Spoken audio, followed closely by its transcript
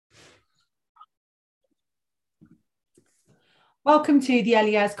Welcome to the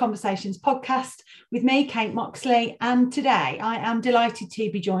Early Years Conversations podcast with me, Kate Moxley. And today I am delighted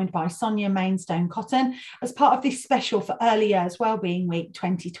to be joined by Sonia Mainstone Cotton as part of this special for Early Years Wellbeing Week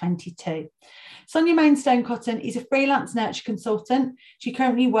 2022. Sonia Mainstone Cotton is a freelance nurture consultant. She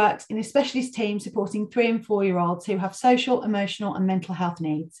currently works in a specialist team supporting 3 and 4-year-olds who have social, emotional, and mental health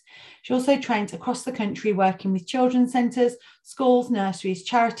needs. She also trains across the country working with children's centres, schools, nurseries,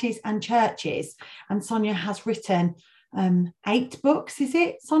 charities, and churches. And Sonia has written 8 books, is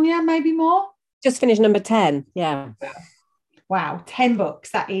it, Sonia? Maybe more? Just finished number 10. Yeah. Wow, 10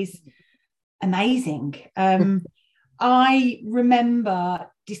 books. That is amazing. I remember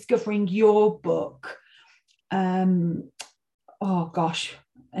discovering your book, a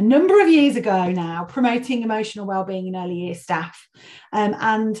number of years ago now, promoting emotional wellbeing in early year staff.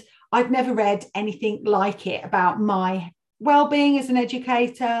 And I'd never read anything like it about my wellbeing as an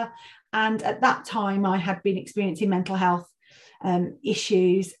educator. And at that time, I had been experiencing mental health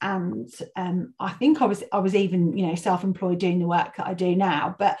issues, and I think I was even self-employed doing the work that I do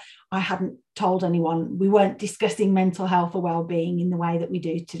now, but I hadn't told anyone. We weren't discussing mental health or well-being in the way that we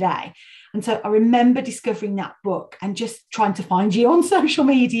do today. And so I remember discovering that book and just trying to find you on social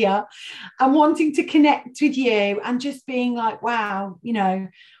media and wanting to connect with you and just being like, wow,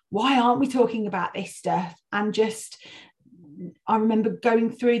 why aren't we talking about this stuff? And just I remember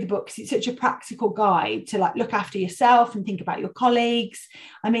going through the book because it's such a practical guide to look after yourself and think about your colleagues.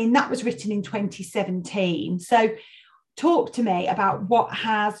 I mean, that was written in 2017. So talk to me about what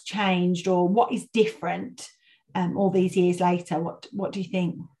has changed or what is different all these years later. What do you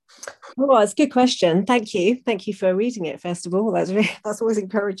think? Well, it's a good question. Thank you. Thank you for reading it, first of all. That's always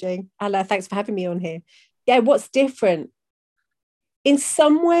encouraging. And thanks for having me on here. Yeah, what's different? In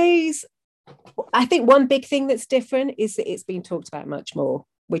some ways, I think one big thing that's different is that it's been talked about much more,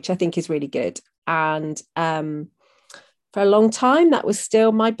 which I think is really good. And for a long time,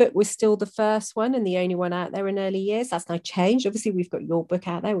 my book was still the first one and the only one out there in early years. That's now changed. Obviously, we've got your book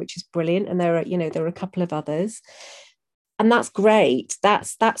out there, which is brilliant. And there are a couple of others. And that's great.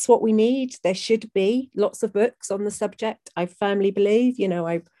 That's what we need. There should be lots of books on the subject. I firmly believe,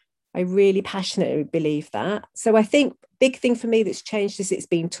 I really passionately believe that. So I think big thing for me that's changed is it's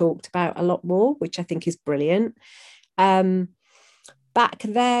been talked about a lot more, which I think is brilliant. Back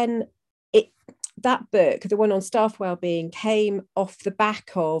then, that book, the one on staff wellbeing, came off the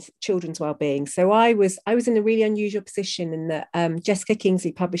back of children's wellbeing. So I was in a really unusual position in that Jessica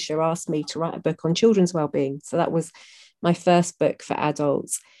Kingsley, publisher, asked me to write a book on children's wellbeing. So that was my first book for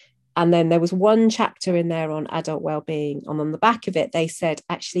adults. And then there was one chapter in there on adult wellbeing. And on the back of it, they said,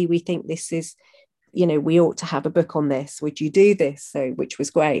 actually, we think this is, we ought to have a book on this. Would you do this? So, which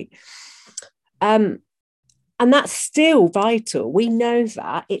was great. And that's still vital. We know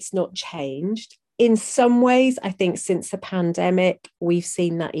that it's not changed. In some ways, I think since the pandemic, we've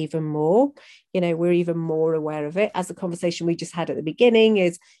seen that even more. We're even more aware of it. As the conversation we just had at the beginning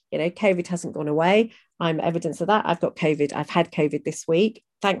is, COVID hasn't gone away. I'm evidence of that. I've got COVID. I've had COVID this week.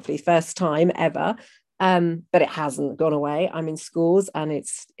 Thankfully, first time ever. But it hasn't gone away. I'm in schools and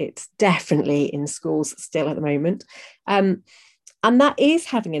it's definitely in schools still at the moment. And that is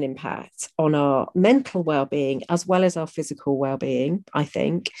having an impact on our mental well-being as well as our physical well-being, I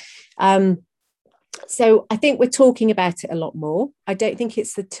think. So I think we're talking about it a lot more. I don't think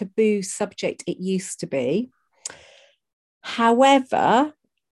it's the taboo subject it used to be. However,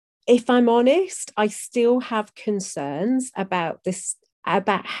 if I'm honest, I still have concerns about this,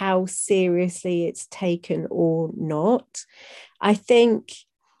 about how seriously it's taken or not. I think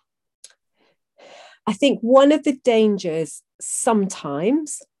one of the dangers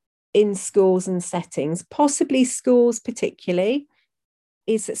sometimes in schools and settings, possibly schools particularly,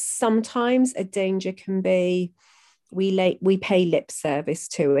 is that sometimes a danger can be we pay lip service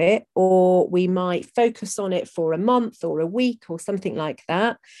to it, or we might focus on it for a month or a week or something like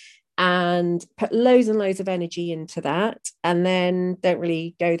that and put loads and loads of energy into that and then don't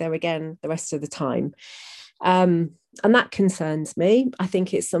really go there again the rest of the time. And that concerns me. I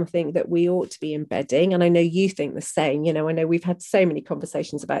think it's something that we ought to be embedding. And I know you think the same. I know we've had so many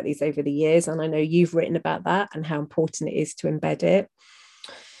conversations about these over the years, and I know you've written about that and how important it is to embed it.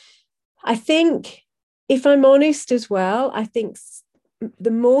 I think, if I'm honest as well, I think the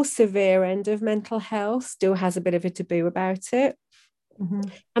more severe end of mental health still has a bit of a taboo about it. Mm-hmm.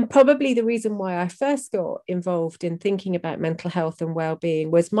 And probably the reason why I first got involved in thinking about mental health and well-being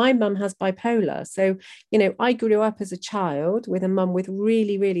was my mum has bipolar. So, I grew up as a child with a mum with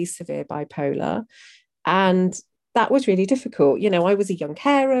really, really severe bipolar. And that was really difficult. I was a young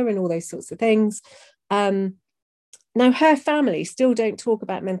carer and all those sorts of things. Now, her family still don't talk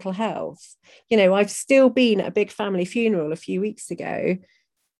about mental health. I've still been at a big family funeral a few weeks ago,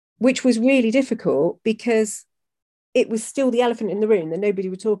 which was really difficult because it was still the elephant in the room that nobody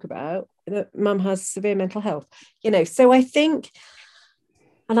would talk about, that mum has severe mental health. So I think,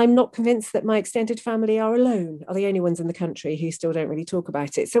 and I'm not convinced that my extended family are the only ones in the country who still don't really talk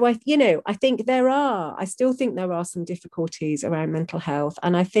about it. So I still think there are some difficulties around mental health.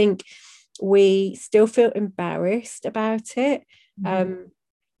 And I think we still feel embarrassed about it.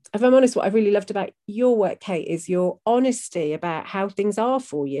 If I'm honest, what I've really loved about your work, Kate, is your honesty about how things are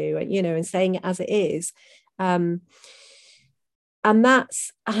for you, and saying it as it is. And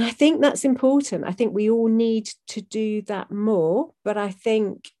I think that's important. I think we all need to do that more. But I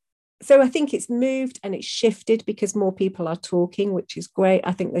think it's moved and it's shifted because more people are talking, which is great.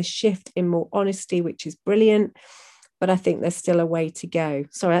 I think there's shift in more honesty, which is brilliant. But I think there's still a way to go.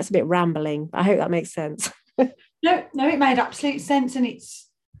 Sorry, that's a bit rambling, but I hope that makes sense. No, it made absolute sense. And it's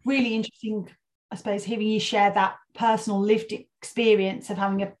really interesting, I suppose, hearing you share that personal lived experience of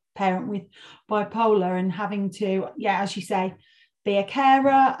having a parent with bipolar and having to, as you say, be a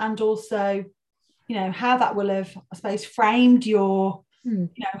carer, and also, how that will have, I suppose, framed your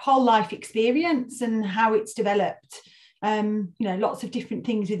whole life experience and how it's developed, lots of different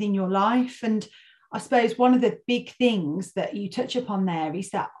things within your life. And I suppose one of the big things that you touch upon there is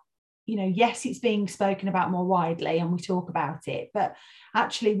that, yes, it's being spoken about more widely and we talk about it, but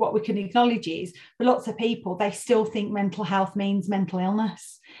actually what we can acknowledge is for lots of people, they still think mental health means mental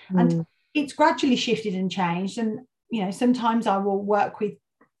illness. And it's gradually shifted and changed. And, sometimes I will work with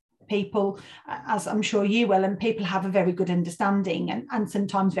people, as I'm sure you will, and people have a very good understanding and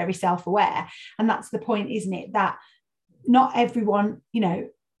sometimes very self-aware. And that's the point, isn't it? That not everyone,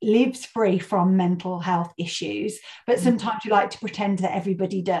 lives free from mental health issues, but sometimes we like to pretend that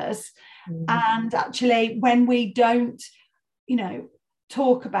everybody does. And actually, when we don't,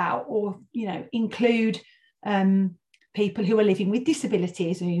 talk about or, include people who are living with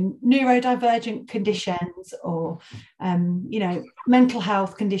disabilities or neurodivergent conditions or, mental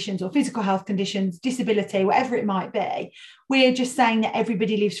health conditions or physical health conditions, disability, whatever it might be, we're just saying that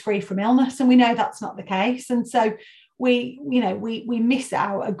everybody lives free from illness. And we know that's not the case. And so we miss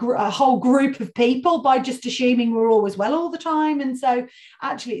out a whole group of people by just assuming we're always well all the time. And so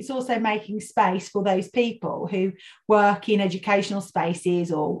actually it's also making space for those people who work in educational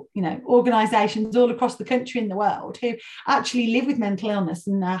spaces or, organisations all across the country and the world who actually live with mental illness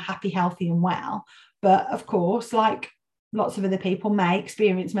and are happy, healthy and well. But of course, like lots of other people may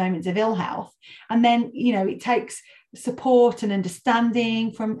experience moments of ill health. And then, it takes support and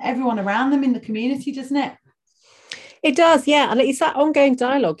understanding from everyone around them in the community, doesn't it? It does, yeah. And it's that ongoing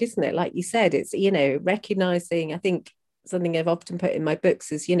dialogue, isn't it? Like you said, it's, recognizing, I think something I've often put in my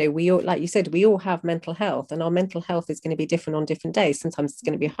books is, we all, like you said, we all have mental health and our mental health is going to be different on different days. Sometimes it's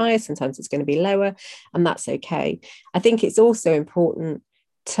going to be higher, sometimes it's going to be lower, and that's okay. I think it's also important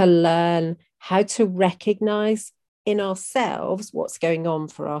to learn how to recognize in ourselves what's going on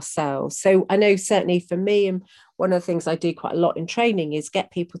for ourselves. So I know certainly for me, and one of the things I do quite a lot in training is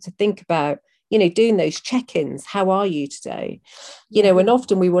get people to think about, doing those check-ins. How are you today? And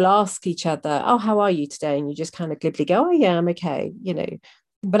often we will ask each other, oh, how are you today? And you just kind of glibly go, oh yeah, I'm okay,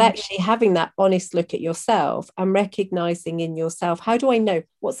 but actually having that honest look at yourself and recognizing in yourself, how do I know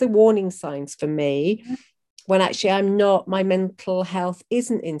what's the warning signs for me when actually my mental health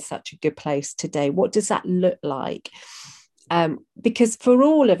isn't in such a good place today? What does that look like? Because for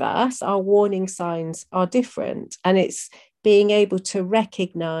all of us, our warning signs are different, and it's being able to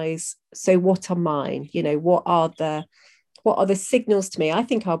recognize, so what are mine? What are the signals to me? I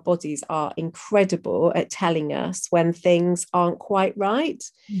think our bodies are incredible at telling us when things aren't quite right,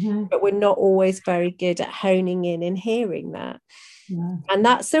 but we're not always very good at honing in and hearing that. And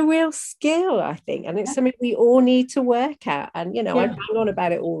that's a real skill, I think, and it's something we all need to work at. And I bang on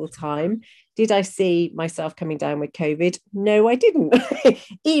about it all the time. Did I see myself coming down with COVID? No, I didn't.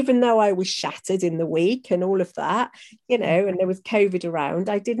 Even though I was shattered in the week and all of that, and there was COVID around,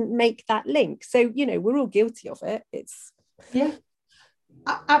 I didn't make that link. So we're all guilty of it.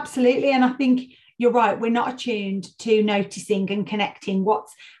 Absolutely. And I think you're right, we're not attuned to noticing and connecting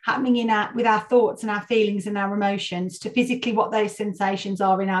what's happening with our thoughts and our feelings and our emotions to physically what those sensations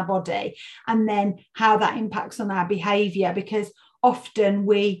are in our body, and then how that impacts on our behaviour, because often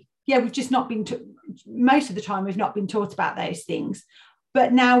we've just not been most of the time we've not been taught about those things.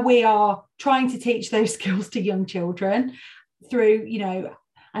 But now we are trying to teach those skills to young children through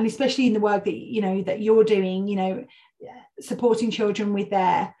and especially in the work that that you're doing, supporting children with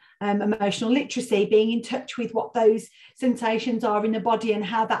their emotional literacy, being in touch with what those sensations are in the body and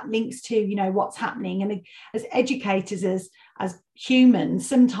how that links to what's happening. And as educators, as humans,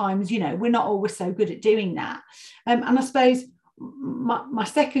 sometimes we're not always so good at doing that. And I suppose my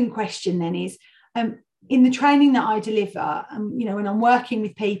second question then is, in the training that I deliver, when I'm working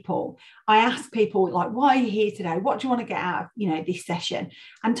with people, I ask people, like, why are you here today? What do you want to get out of this session?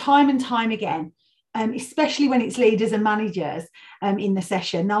 And time again, especially when it's leaders and managers in the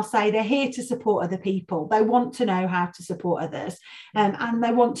session, they'll say they're here to support other people. They want to know how to support others, and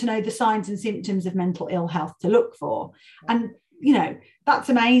they want to know the signs and symptoms of mental ill health to look for. And that's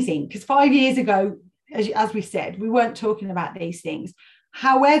amazing, because 5 years ago, as we said, we weren't talking about these things.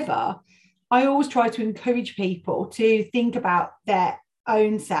 However, I always try to encourage people to think about their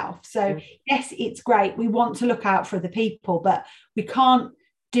own self. So yes, it's great, we want to look out for other people, but we can't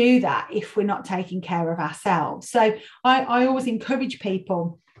do that if we're not taking care of ourselves. So I always encourage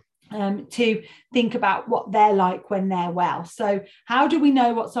people to think about what they're like when they're well. So how do we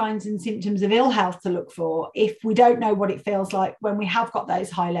know what signs and symptoms of ill health to look for if we don't know what it feels like when we have got those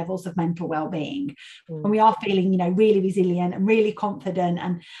high levels of mental well-being, when we are feeling really resilient and really confident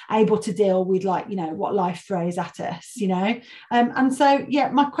and able to deal with what life throws at us, and so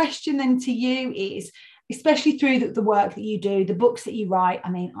my question then to you is, especially through the work that you do, the books that you write. I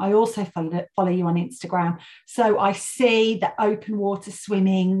mean, I also follow you on Instagram. So I see the open water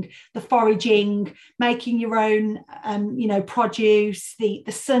swimming, the foraging, making your own, produce, the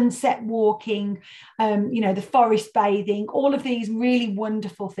sunset walking, the forest bathing, all of these really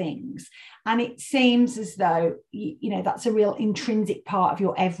wonderful things. And it seems as though, that's a real intrinsic part of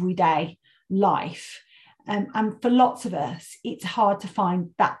your everyday life. And for lots of us, it's hard to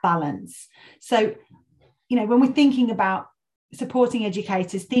find that balance. So, when we're thinking about supporting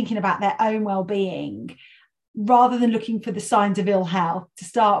educators, thinking about their own well-being, rather than looking for the signs of ill health to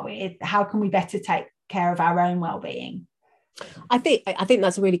start with, how can we better take care of our own well-being? I think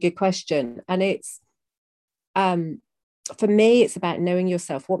that's a really good question. And it's, for me, it's about knowing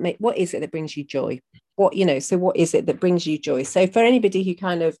yourself. What is it that brings you joy? So what is it that brings you joy? So for anybody who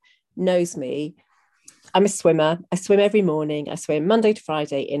kind of knows me, I'm a swimmer. I swim every morning. I swim Monday to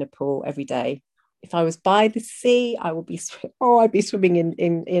Friday in a pool every day. If I was by the sea, I'd be swimming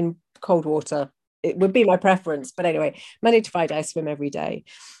in cold water. It would be my preference. But anyway, Monday to Friday, I swim every day.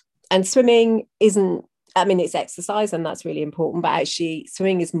 And swimming it's exercise, and that's really important. But actually,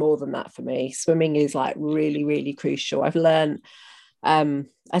 swimming is more than that for me. Swimming is really, really crucial. I've learned, I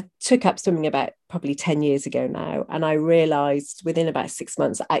took up swimming about probably 10 years ago now. And I realized within about 6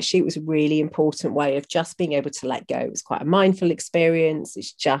 months, actually, it was a really important way of just being able to let go. It was quite a mindful experience.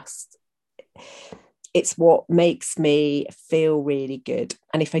 It's what makes me feel really good.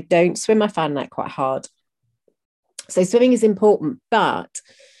 And if I don't swim, I find that quite hard. So swimming is important, but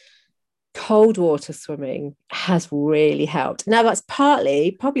cold water swimming has really helped. Now that's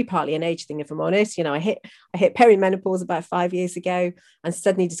probably partly an age thing, if I'm honest. I hit perimenopause about 5 years ago and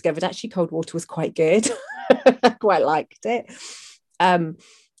suddenly discovered actually cold water was quite good. I quite liked it.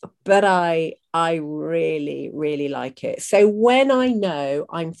 But I really, really like it. So when I know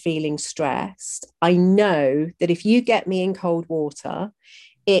I'm feeling stressed, I know that if you get me in cold water,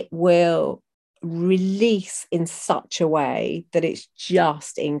 it will release in such a way that it's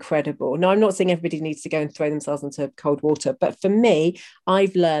just incredible. Now, I'm not saying everybody needs to go and throw themselves into cold water, but for me,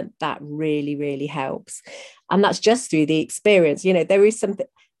 I've learned that really, really helps. And that's just through the experience. There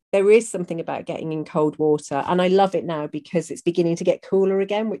is something about getting in cold water, and I love it now because it's beginning to get cooler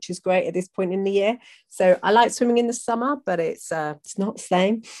again, which is great at this point in the year. So I like swimming in the summer, but it's not the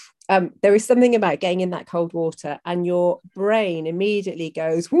same. There is something about getting in that cold water and your brain immediately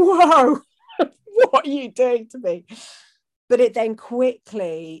goes, whoa, what are you doing to me? But it then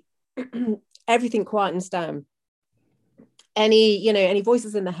quickly, everything quietens down. Any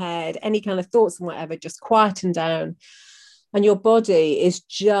voices in the head, any kind of thoughts and whatever, just quieten down. And your body is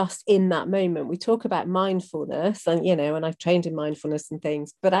just in that moment. We talk about mindfulness and I've trained in mindfulness and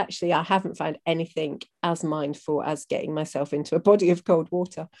things, but actually I haven't found anything as mindful as getting myself into a body of cold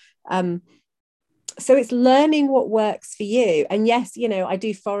water. So it's learning what works for you. And yes, I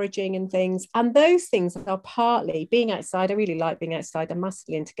do foraging and things, and those things are partly being outside. I really like being outside. I'm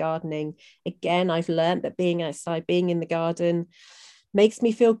massively into gardening. Again, I've learned that being outside, being in the garden, makes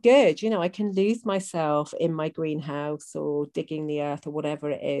me feel good. I can lose myself in my greenhouse or digging the earth or whatever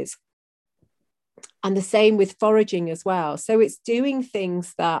it is. And the same with foraging as well. So it's doing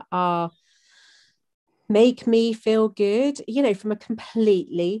things that make me feel good, from a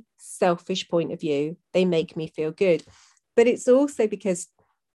completely selfish point of view. They make me feel good. But it's also because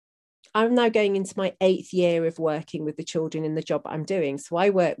I'm now going into my 8th year of working with the children in the job I'm doing. So I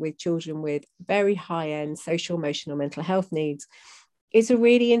work with children with very high-end social, emotional, mental health needs. It's a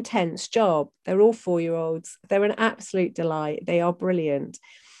really intense job. They're all 4-year-olds. They're an absolute delight. They are brilliant.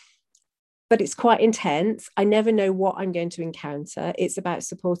 But it's quite intense. I never know what I'm going to encounter. It's about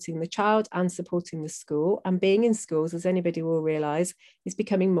supporting the child and supporting the school. And being in schools, as anybody will realise, is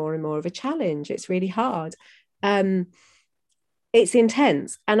becoming more and more of a challenge. It's really hard. It's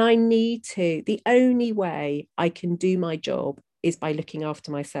intense, and the only way I can do my job is by looking after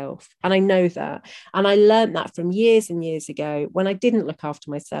myself. And I know that. And I learned that from years and years ago when I didn't look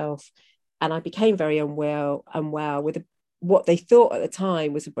after myself and I became very unwell with what they thought at the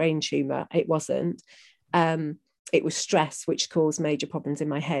time was a brain tumor. It wasn't. It was stress, which caused major problems in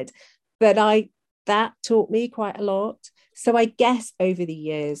my head. But that taught me quite a lot. So I guess over the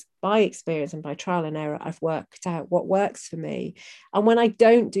years, by experience and by trial and error, I've worked out what works for me. And when I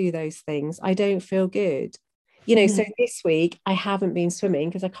don't do those things, I don't feel good. So this week I haven't been swimming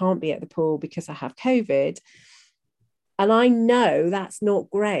because I can't be at the pool because I have COVID. And I know that's not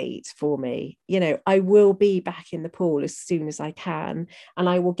great for me. I will be back in the pool as soon as I can. And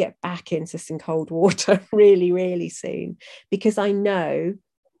I will get back into some cold water really, really soon, because I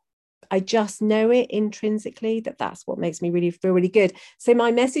just know it intrinsically that's what makes me really feel really good. So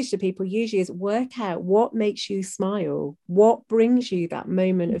my message to people usually is work out what makes you smile, what brings you that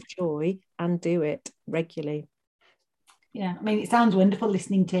moment of joy, and do it regularly. Yeah, I mean, it sounds wonderful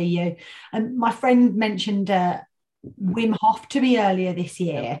listening to you. And my friend mentioned Wim Hof to me earlier this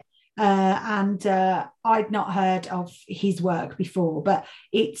year. And I'd not heard of his work before, but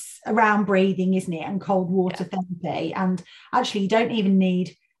it's around breathing, isn't it? And cold water therapy. And actually, you don't even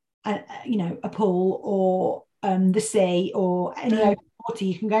need a pool or the sea or any open water.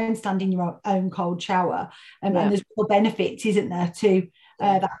 You can go and stand in your own cold shower, and there's real benefits, isn't there, to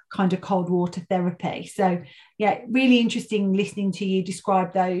that kind of cold water therapy. So yeah, really interesting listening to you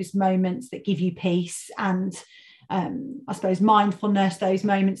describe those moments that give you peace and I suppose mindfulness, those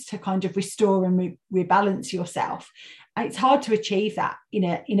moments to kind of restore and rebalance yourself. And it's hard to achieve that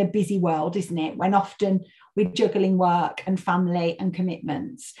in a busy world, isn't it? When often we're juggling work and family and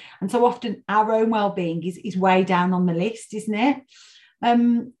commitments. And so often our own well-being is way down on the list, isn't it?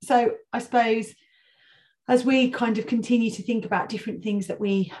 So I suppose as we kind of continue to think about different things that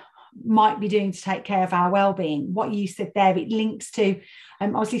we might be doing to take care of our well-being, what you said there, it links to, I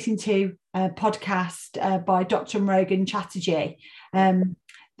was listening to a podcast by Dr. Murugan Chatterjee.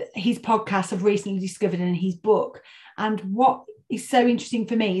 His podcast I've recently discovered in his book. And what is so interesting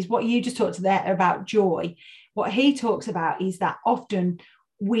for me is what you just talked there about joy. What he talks about is that often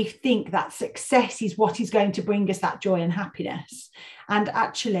we think that success is what is going to bring us that joy and happiness. And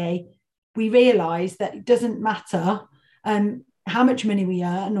actually, we realise that it doesn't matter how much money we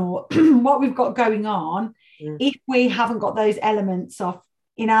earn or what we've got going on, if we haven't got those elements of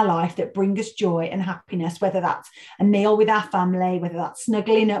in our life that bring us joy and happiness, whether that's a meal with our family, whether that's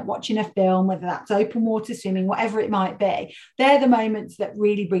snuggling up watching a film, whether that's open water swimming, whatever it might be, they're the moments that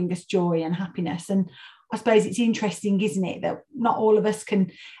really bring us joy and happiness. And I suppose it's interesting, isn't it, that not all of us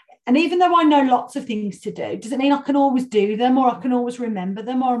can. And even though I know lots of things to do, does it mean I can always do them, or I can always remember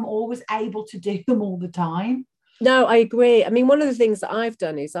them, or I'm always able to do them all the time? No, I agree. I mean, one of the things that I've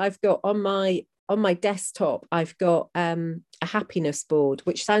done is I've got on my desktop, I've got a happiness board,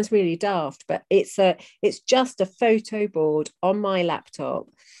 which sounds really daft, but it's just a photo board on my laptop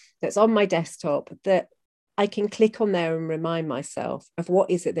that's on my desktop that I can click on there and remind myself of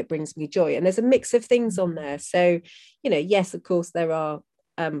what is it that brings me joy. And there's a mix of things on there. So, yes, of course, there are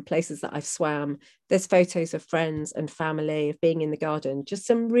places that I've swam. There's photos of friends and family, of being in the garden, just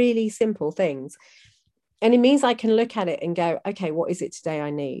some really simple things. And it means I can look at it and go, okay, what is it today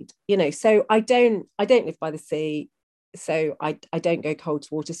I need? So I don't live by the sea. So I don't go cold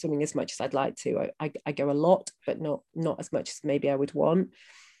water swimming as much as I'd like to. I go a lot, but not as much as maybe I would want.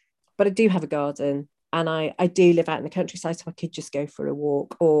 But I do have a garden, and I do live out in the countryside, so I could just go for a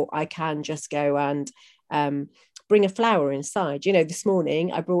walk, or I can just go and bring a flower inside. This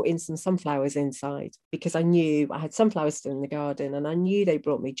morning I brought in some sunflowers inside because I knew I had sunflowers still in the garden, and I knew they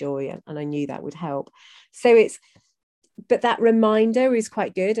brought me joy, and I knew that would help. So but that reminder is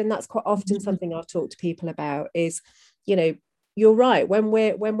quite good. And that's quite often something I've talked to people about is, you're right, when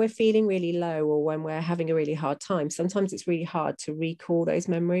we're feeling really low or when we're having a really hard time, sometimes it's really hard to recall those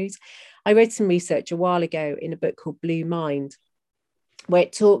memories. I read some research a while ago in a book called Blue Mind, where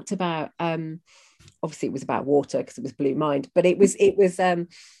it talked about obviously it was about water because it was Blue Mind, but it was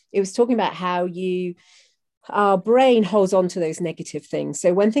talking about how you our brain holds on to those negative things.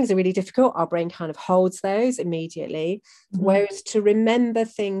 So when things are really difficult, our brain kind of holds those immediately. Mm-hmm. Whereas to remember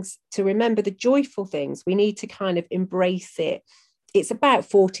things, to remember the joyful things, we need to kind of embrace it. It's about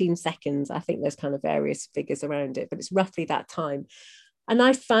 14 seconds. I think there's kind of various figures around it, but it's roughly that time. And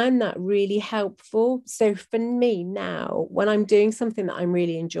I find that really helpful. So for me now, when I'm doing something that I'm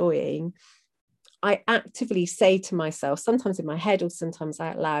really enjoying, I actively say to myself, sometimes in my head or sometimes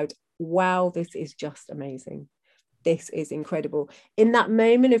out loud, wow, this is just amazing. This is incredible. In that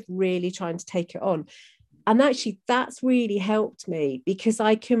moment of really trying to take it on. And actually, that's really helped me because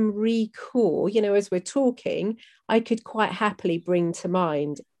I can recall, you know, as we're talking, I could quite happily bring to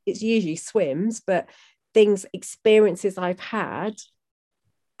mind, it's usually swims, but things, experiences I've had.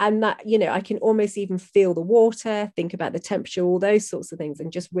 And that, you know, I can almost even feel the water, think about the temperature, all those sorts of things,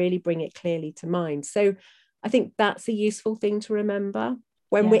 and just really bring it clearly to mind. So I think that's a useful thing to remember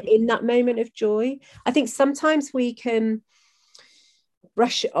when we're in that moment of joy. I think sometimes we can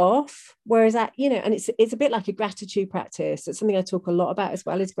brush it off, whereas that, you know, and it's a bit like a gratitude practice. It's something I talk a lot about as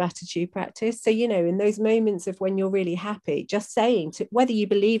well, as gratitude practice. So, you know, in those moments of when you're really happy, just saying to, whether you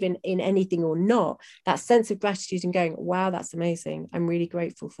believe in anything or not, that sense of gratitude and going, wow, that's amazing, I'm really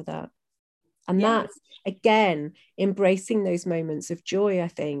grateful for that. And that's, again, embracing those moments of joy, I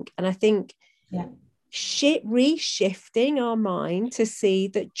think. And I think reshifting our mind to see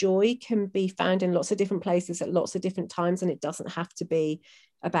that joy can be found in lots of different places at lots of different times, and it doesn't have to be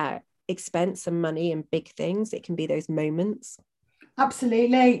about expense and money and big things. It can be those moments.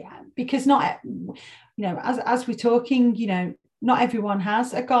 Absolutely, because not, you know, as we're talking, you know, not everyone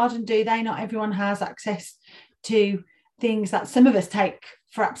has a garden, do they? Not everyone has access to things that some of us take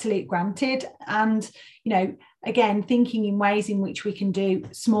for absolute granted. And, you know, again, thinking in ways in which we can do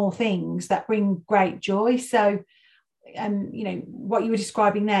small things that bring great joy. So, you know, what you were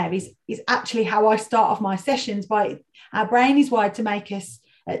describing there is actually how I start off my sessions. By our brain is wired to make us,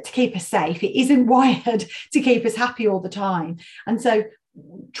 to keep us safe. It isn't wired to keep us happy all the time. And so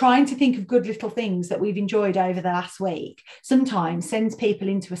trying to think of good little things that we've enjoyed over the last week sometimes sends people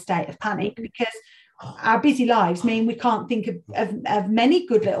into a state of panic, because our busy lives mean we can't think of many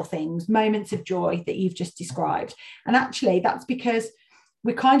good little things, moments of joy that you've just described. And actually, that's because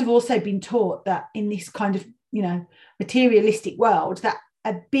we've kind of also been taught that in this kind of, you know, materialistic world, that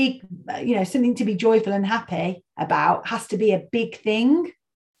a big, you know, something to be joyful and happy about has to be a big thing.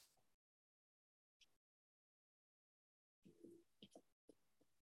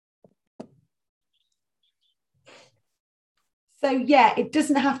 So, yeah, it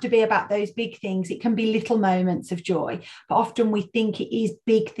doesn't have to be about those big things. It can be little moments of joy. But often we think it is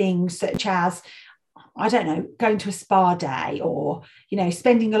big things, such as, I don't know, going to a spa day, or, you know,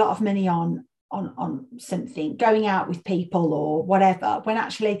 spending a lot of money on something, going out with people or whatever, when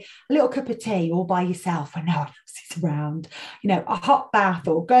actually a little cup of tea all by yourself when no one else is around, you know, a hot bath,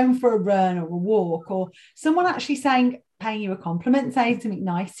 or going for a run or a walk, or someone actually paying you a compliment, saying something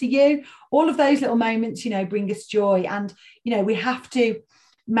nice to you. All of those little moments, you know, bring us joy. And, you know, we have to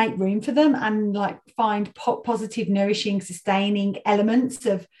make room for them and like find positive, nourishing, sustaining elements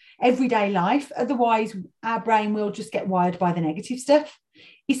of everyday life. Otherwise, our brain will just get wired by the negative stuff,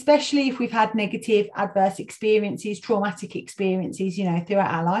 especially if we've had negative, adverse experiences, traumatic experiences, you know,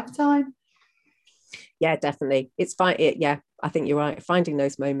 throughout our lifetime. Yeah, definitely. It's fine. Yeah, I think you're right. Finding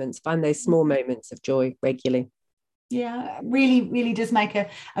those moments, find those small moments of joy regularly. Yeah, really, really does make a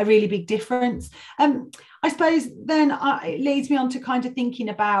really big difference. I suppose then it leads me on to kind of thinking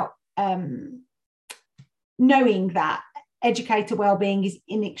about knowing that educator wellbeing is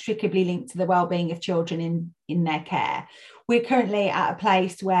inextricably linked to the wellbeing of children in their care. We're currently at a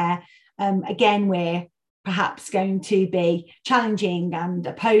place where, again, we're perhaps going to be challenging and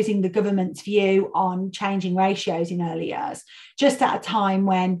opposing the government's view on changing ratios in early years, just at a time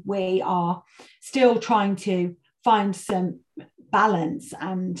when we are still trying to find some balance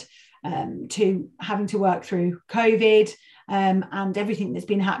and to having to work through COVID and everything that's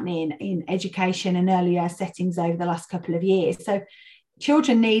been happening in education and earlier settings over the last couple of years. So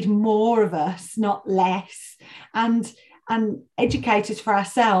children need more of us, not less. And educators for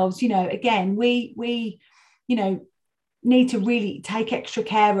ourselves, you know, again, we you know, need to really take extra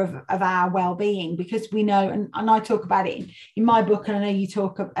care of our well-being, because we know, and I talk about it in my book, and I know you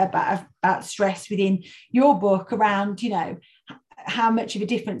talk about stress within your book, around, you know, how much of a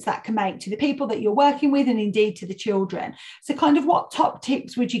difference that can make to the people that you're working with and indeed to the children. So kind of what top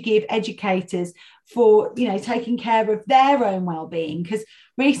tips would you give educators for, you know, taking care of their own well-being? Because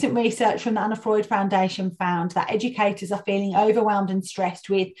recent research from the Anna Freud Foundation found that educators are feeling overwhelmed and stressed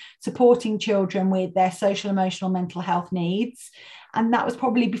with supporting children with their social, emotional, mental health needs. And that was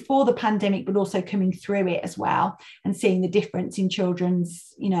probably before the pandemic, but also coming through it as well, and seeing the difference in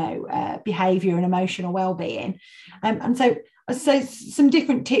children's, behaviour and emotional well-being. And so some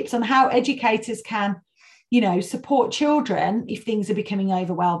different tips on how educators can, support children if things are becoming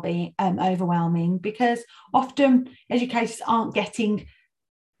overwhelming, because often educators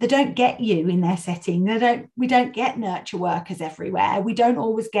they don't get you in their setting. We don't get nurture workers everywhere. We don't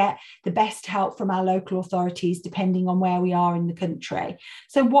always get the best help from our local authorities, depending on where we are in the country.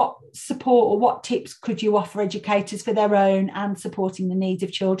 So what support or what tips could you offer educators for their own and supporting the needs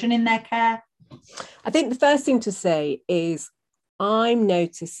of children in their care? I think the first thing to say is I'm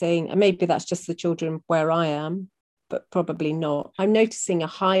noticing, and maybe that's just the children where I am, but probably not. I'm noticing a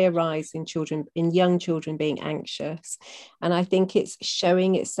higher rise in young children being anxious. And I think it's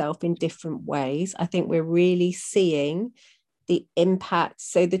showing itself in different ways. I think we're really seeing the impact.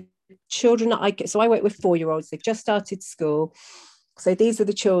 So the children I work with 4-year-olds, they've just started school. So these are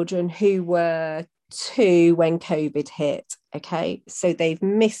the children who were 2 when COVID hit. Okay. So they've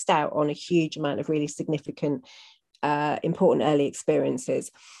missed out on a huge amount of really significant, important early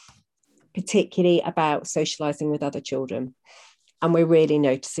experiences, particularly about socializing with other children. And we're really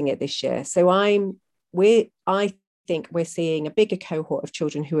noticing it this year. So I think we're seeing a bigger cohort of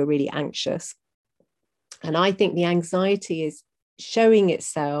children who are really anxious. And I think the anxiety is showing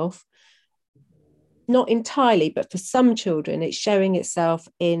itself, not entirely, but for some children, it's showing itself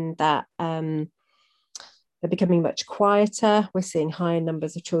in that they're becoming much quieter. We're seeing higher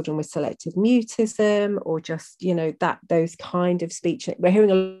numbers of children with selective mutism, or just, those kind of speech. We're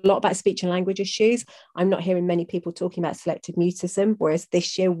hearing a lot about speech and language issues. I'm not hearing many people talking about selective mutism, whereas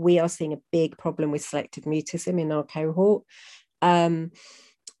this year we are seeing a big problem with selective mutism in our cohort.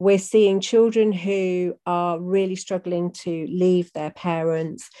 We're seeing children who are really struggling to leave their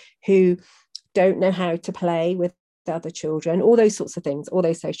parents, who don't know how to play with the other children, all those sorts of things, all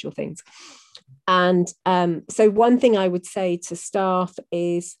those social things. And so one thing I would say to staff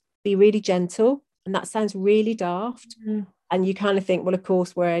is be really gentle. And that sounds really daft. Mm. And you kind of think, well, of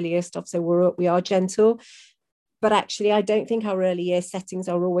course, we're early year stuff, so we are gentle. But actually, I don't think our early year settings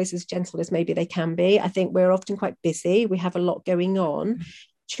are always as gentle as maybe they can be. I think we're often quite busy. We have a lot going on. Mm.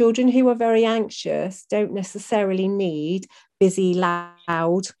 Children who are very anxious don't necessarily need busy,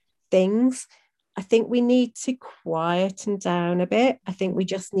 loud things. I think we need to quieten down a bit. I think we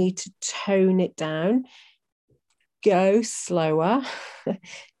just need to tone it down, go slower,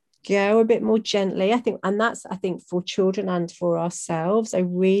 go a bit more gently. I think for children and for ourselves, I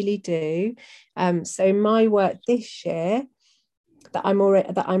really do. So my work this year that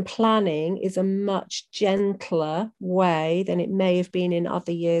I'm planning is a much gentler way than it may have been in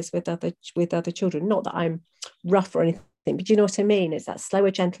other years with other children. Not that I'm rough or anything, but you know what I mean? It's that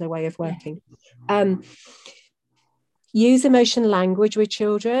slower, gentler way of working. Use emotion language with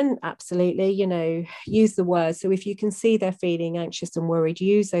children. Absolutely. Use the words. So if you can see they're feeling anxious and worried,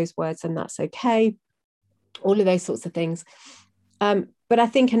 use those words, and that's okay. All of those sorts of things. But I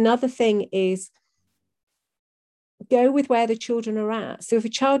think another thing is go with where the children are at. So if a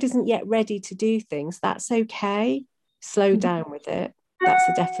child isn't yet ready to do things, that's okay. Slow down with it. That's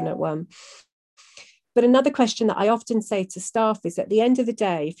a definite one. But another question that I often say to staff is, at the end of the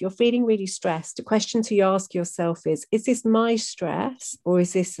day, if you're feeling really stressed, a question to ask yourself is this my stress, or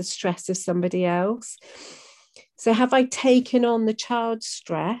is this the stress of somebody else? So have I taken on the child's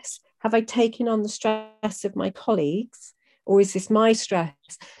stress? Have I taken on the stress of my colleagues, or is this my stress?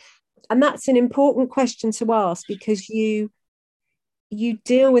 And that's an important question to ask, because you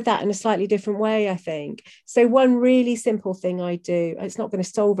deal with that in a slightly different way, I think. So one really simple thing I do, it's not going to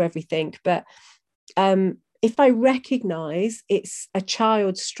solve everything, but if I recognize it's a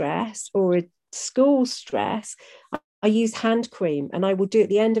child's stress or a school stress, I use hand cream, and I will do at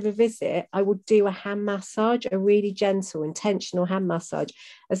the end of a visit, I will do a hand massage, a really gentle, intentional hand massage,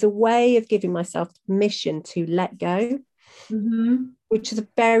 as a way of giving myself permission to let go, which is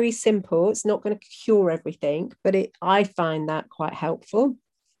very simple. It's not going to cure everything, but I find that quite helpful.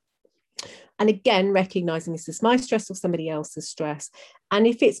 And again, recognizing this is my stress or somebody else's stress. And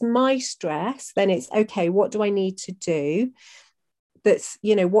if it's my stress, then it's okay, what do I need to do? That's,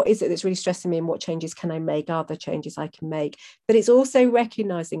 what is it that's really stressing me, and what changes can I make? Are there changes I can make? But it's also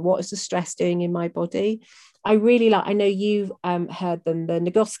recognizing, what is the stress doing in my body? I know you've heard them, the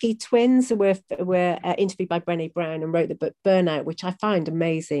Nagoski twins, who were interviewed by Brené Brown and wrote the book Burnout, which I find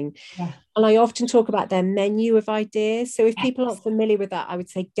amazing. Yeah. And I often talk about their menu of ideas. So if people aren't familiar with that, I would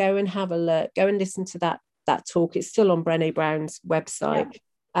say go and have a look, go and listen to that talk. It's still on Brené Brown's website.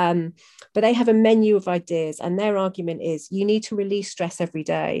 Yeah. But they have a menu of ideas, and their argument is you need to release stress every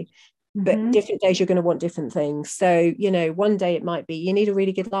day. but different days you're going to want different things. So, you know, one day it might be you need a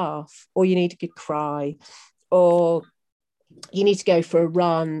really good laugh, or you need a good cry, or you need to go for a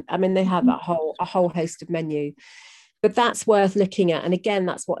run. I mean, they have a whole host of menu, but that's worth looking at. And again,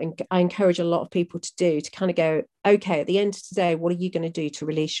 that's what I encourage a lot of people to do, to kind of go, okay, at the end of today, what are you going to do to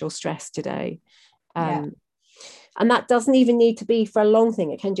release your stress today? And that doesn't even need to be for a long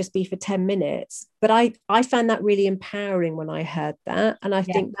thing. It can just be for 10 minutes. But I found that really empowering when I heard that. And I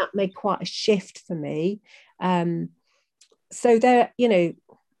think that made quite a shift for me. So there, you know,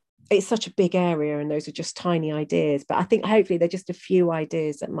 it's such a big area and those are just tiny ideas. But I think hopefully they're just a few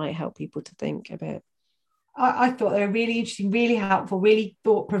ideas that might help people to think a bit. I thought they were really interesting, really helpful, really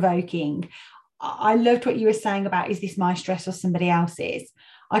thought-provoking. I loved what you were saying about, is this my stress or somebody else's?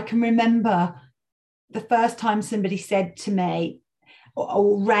 I can remember the first time somebody said to me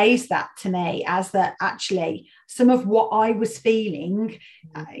or raised that to me, as that actually some of what I was feeling,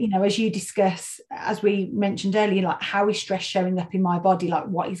 you know, as you discuss, as we mentioned earlier, like how is stress showing up in my body, like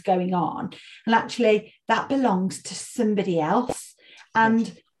what is going on? And actually that belongs to somebody else.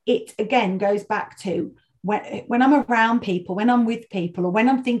 And it again goes back to when I'm around people, when I'm with people, or when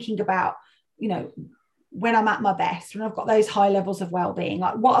I'm thinking about, you know, when I'm at my best, when I've got those high levels of well-being,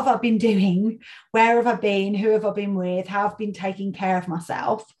 like what have I been doing? Where have I been? Who have I been with? How I've been taking care of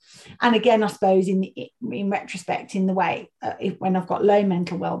myself? And again, I suppose in retrospect, in the way when I've got low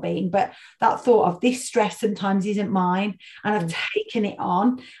mental well-being, but that thought of this stress sometimes isn't mine, and I've taken it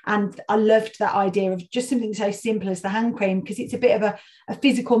on. And I loved that idea of just something so simple as the hand cream, because it's a bit of a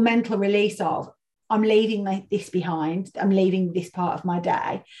physical mental release of, I'm leaving this behind. I'm leaving this part of my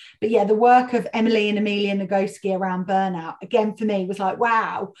day. But yeah, the work of Emily and Amelia Nagoski around burnout, again, for me was like,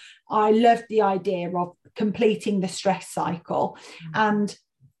 wow, I loved the idea of completing the stress cycle. And,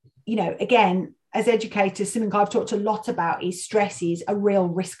 you know, again, as educators, something I've talked a lot about is stress is a real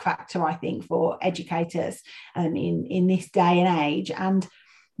risk factor, I think, for educators in this day and age. And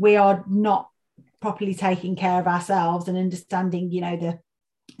we are not properly taking care of ourselves and understanding, you know,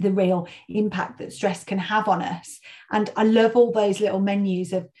 the real impact that stress can have on us. And I love all those little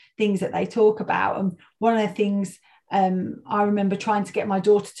menus of things that they talk about. And one of the things I remember trying to get my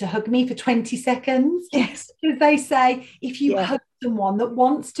daughter to hug me for 20 seconds. Yes. Because they say, if you hug someone that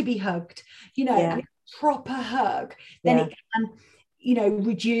wants to be hugged, you know, a proper hug, then it can, you know,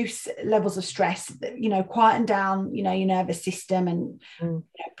 reduce levels of stress, you know, quieten down, you know, your nervous system, and you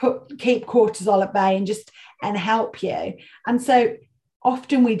know, keep cortisol at bay, and help you. And so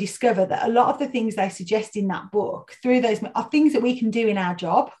often we discover that a lot of the things they suggest in that book through those are things that we can do in our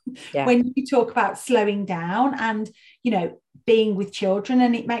job. When you talk about slowing down and, you know, being with children,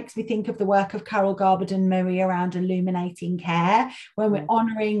 and it makes me think of the work of Carol Garberdon Murray around illuminating care, when we're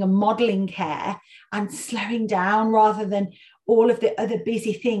honouring and modelling care and slowing down rather than all of the other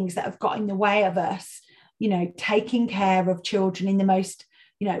busy things that have got in the way of us, you know, taking care of children in the most,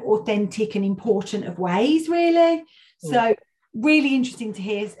 you know, authentic and important of ways, really. So really interesting to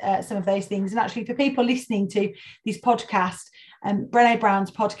hear some of those things. And actually, for people listening to this podcast, Brené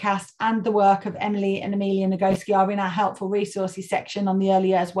Brown's podcast and the work of Emily and Amelia Nagoski are in our helpful resources section on the Early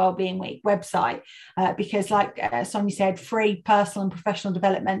Years Wellbeing Week website, because like Sonia said, free personal and professional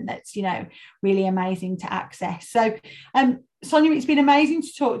development that's, you know, really amazing to access. So Sonia, it's been amazing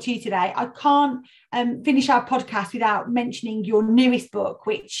to talk to you today. I can't finish our podcast without mentioning your newest book,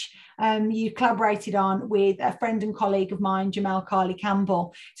 which you collaborated on with a friend and colleague of mine, Jamel Carley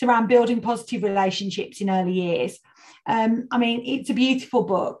Campbell. It's around building positive relationships in early years. I mean, it's a beautiful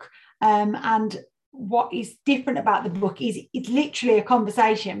book. And what is different about the book is it's literally a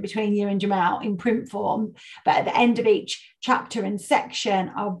conversation between you and Jamel in print form. But at the end of each chapter and section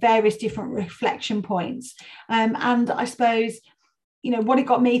are various different reflection points. And I suppose, you know, what it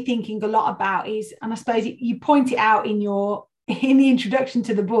got me thinking a lot about is, and I suppose you point it out in the introduction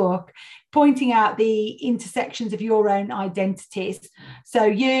to the book, pointing out the intersections of your own identities. So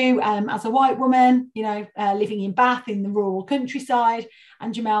you, as a white woman, you know, living in Bath in the rural countryside,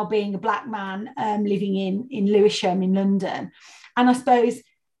 and Jamel being a black man living in Lewisham in London. And I suppose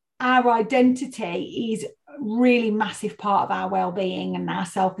our identity is really massive part of our well-being and our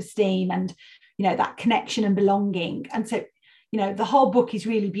self-esteem, and, you know, that connection and belonging. And so, you know, the whole book is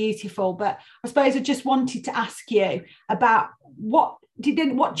really beautiful. But I suppose I just wanted to ask you about what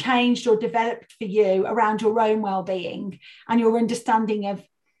changed or developed for you around your own well-being and your understanding of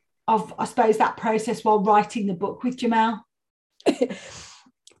I suppose that process while writing the book with Jamel.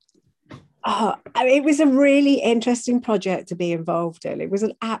 I mean, it was a really interesting project to be involved in. It was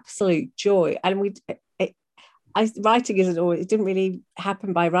an absolute joy, and writing isn't always, it didn't really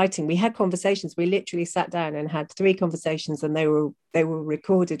happen by writing. We had conversations. We literally sat down and had 3 conversations, and they were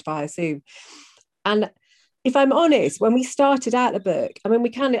recorded via Zoom. And if I'm honest, when we started out the book, I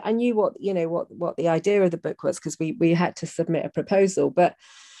mean, I knew what the idea of the book was, because we had to submit a proposal, but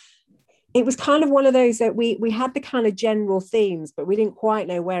it was kind of one of those that we had the kind of general themes, but we didn't quite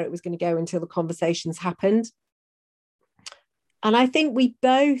know where it was going to go until the conversations happened. And I think we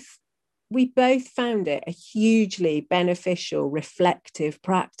both found it a hugely beneficial, reflective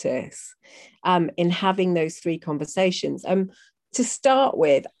practice in having those 3 conversations. To start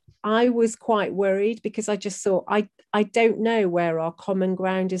with, I was quite worried, because I just thought, I don't know where our common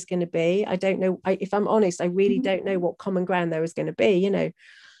ground is going to be. I don't know, if I'm honest, I really don't know what common ground there is going to be.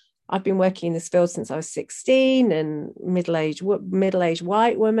 I've been working in this field since I was 16, and middle-aged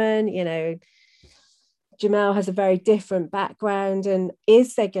white woman, Jamel has a very different background, and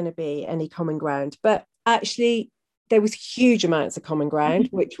is there going to be any common ground? But actually, there was huge amounts of common ground,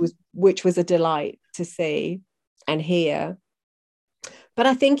 which was a delight to see and hear. But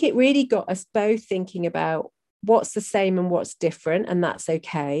I think it really got us both thinking about what's the same and what's different, and that's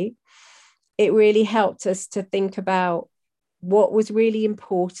okay. It really helped us to think about what was really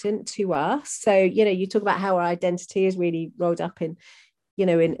important to us. So, you talk about how our identity is really rolled up in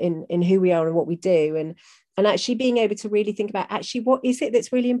who we are and what we do, and actually being able to really think about, actually, what is it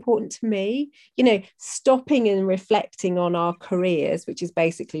that's really important to me? Stopping and reflecting on our careers, which is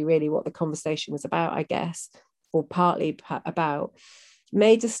basically really what the conversation was about, I guess, or partly about,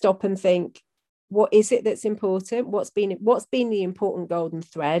 made us stop and think, what is it that's important? What's been the important golden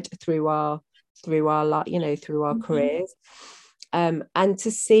thread through our careers, and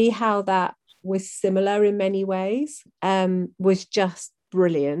to see how that was similar in many ways was just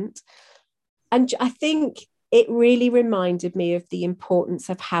brilliant. And I think it really reminded me of the importance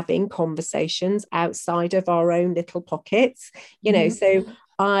of having conversations outside of our own little pockets. So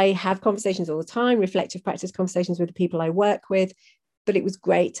I have conversations all the time, reflective practice conversations with the people I work with, but it was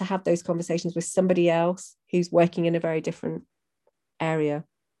great to have those conversations with somebody else who's working in a very different area.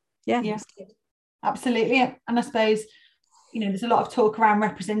 Yeah. Absolutely. And I suppose, there's a lot of talk around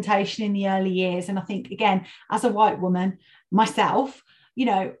representation in the early years. And I think, again, as a white woman myself,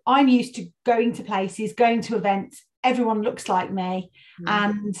 I'm used to going to places, going to events, everyone looks like me.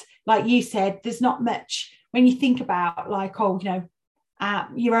 And like you said, there's not much, when you think about like,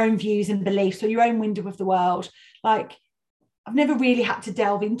 your own views and beliefs or your own window of the world, like I've never really had to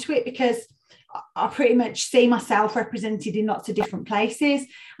delve into it, because I pretty much see myself represented in lots of different places.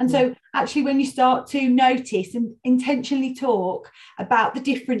 And so actually, when you start to notice and intentionally talk about the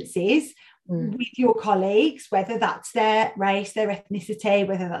differences with your colleagues, whether that's their race, their ethnicity,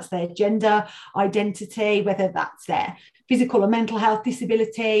 whether that's their gender identity, whether that's their physical or mental health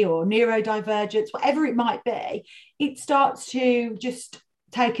disability or neurodivergence, whatever it might be, it starts to just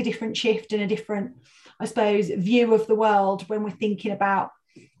take a different shift and a different, I suppose, view of the world when we're thinking about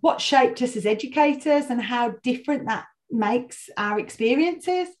what shaped us as educators and how different that makes our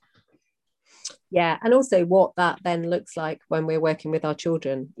experiences. Yeah, and also what that then looks like when we're working with our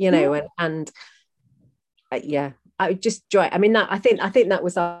children, I just joy. I mean, I think that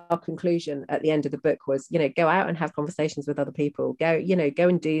was our conclusion at the end of the book was, go out and have conversations with other people, go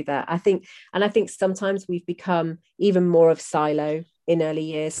and do that. I think sometimes we've become even more of silo in early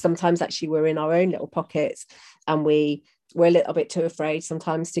years. Sometimes actually we're in our own little pockets, and we're a little bit too afraid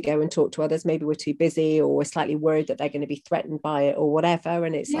sometimes to go and talk to others. Maybe we're too busy, or we're slightly worried that they're going to be threatened by it or whatever.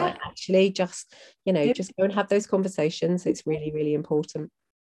 And it's like, actually, just just go and have those conversations. It's really, really important.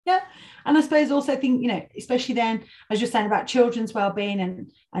 Yeah. And I suppose also think, especially then, as you're saying about children's well-being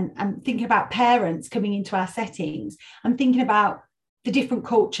and thinking about parents coming into our settings and thinking about the different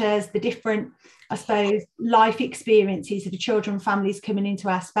cultures, the different, I suppose, life experiences of the children and families coming into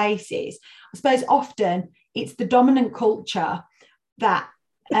our spaces. I suppose often it's the dominant culture that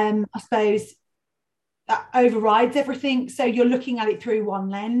I suppose that overrides everything. So you're looking at it through one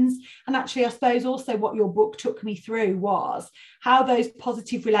lens. And actually, I suppose also what your book took me through was how those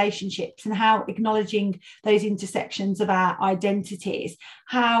positive relationships and how acknowledging those intersections of our identities,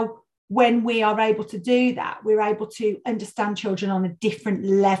 how when we are able to do that, we're able to understand children on a different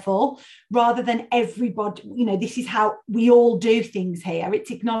level rather than everybody, this is how we all do things here.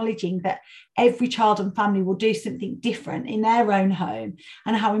 It's acknowledging that every child and family will do something different in their own home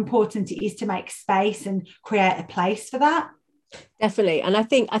and how important it is to make space and create a place for that. Definitely. And I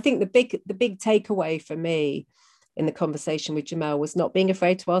think the big takeaway for me in the conversation with Jamel was not being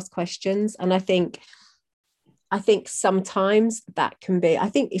afraid to ask questions. And I think I think sometimes that can be, I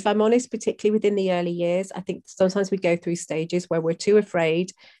think if I'm honest, particularly within the early years, I think sometimes we go through stages where we're too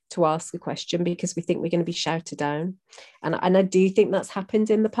afraid to ask a question because we think we're going to be shouted down. And I do think that's happened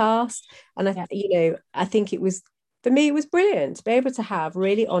in the past. And I think it was, for me, it was brilliant to be able to have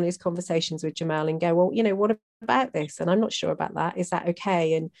really honest conversations with Jamal and go, well, what about this? And I'm not sure about that. Is that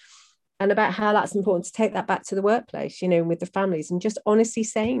okay? And about how that's important to take that back to the workplace, with the families, and just honestly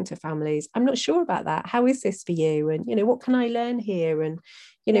saying to families, I'm not sure about that. How is this for you? And, what can I learn here? And,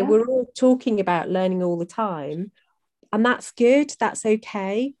 we're all talking about learning all the time. And that's good. That's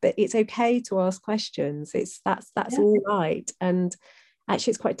okay. But it's okay to ask questions. That's all right. And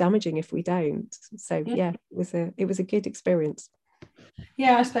actually, it's quite damaging if we don't. So, it was a good experience.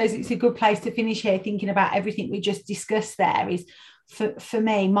 Yeah, I suppose it's a good place to finish here, thinking about everything we just discussed there. Is for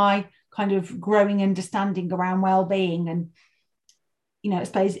me, my kind of growing understanding around well-being, and I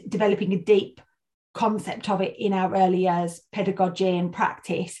suppose developing a deep concept of it in our early years pedagogy and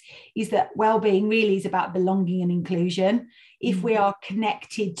practice, is that well-being really is about belonging and inclusion. If we are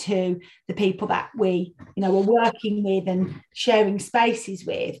connected to the people that we are working with and sharing spaces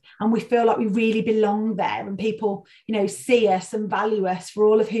with, and we feel like we really belong there, and people see us and value us for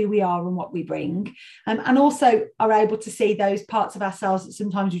all of who we are and what we bring, and also are able to see those parts of ourselves that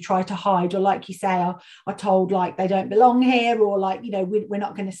sometimes we try to hide, or like you say, are told like they don't belong here, or like we're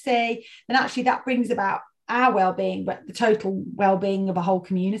not going to see, then actually that brings about our well-being, but the total well-being of a whole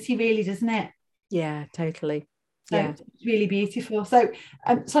community, really, doesn't it? Yeah, totally. So it's really beautiful. So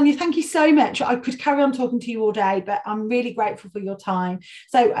Sonia, thank you so much. I could carry on talking to you all day, but I'm really grateful for your time.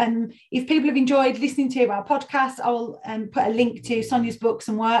 So if people have enjoyed listening to our podcast, I'll put a link to Sonia's books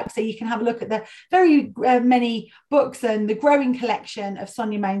and work, so you can have a look at the very many books and the growing collection of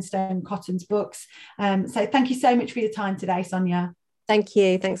Sonia Mainstone Cotton's books. So thank you so much for your time today, Sonia. Thank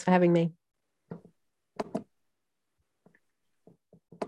you. Thanks for having me.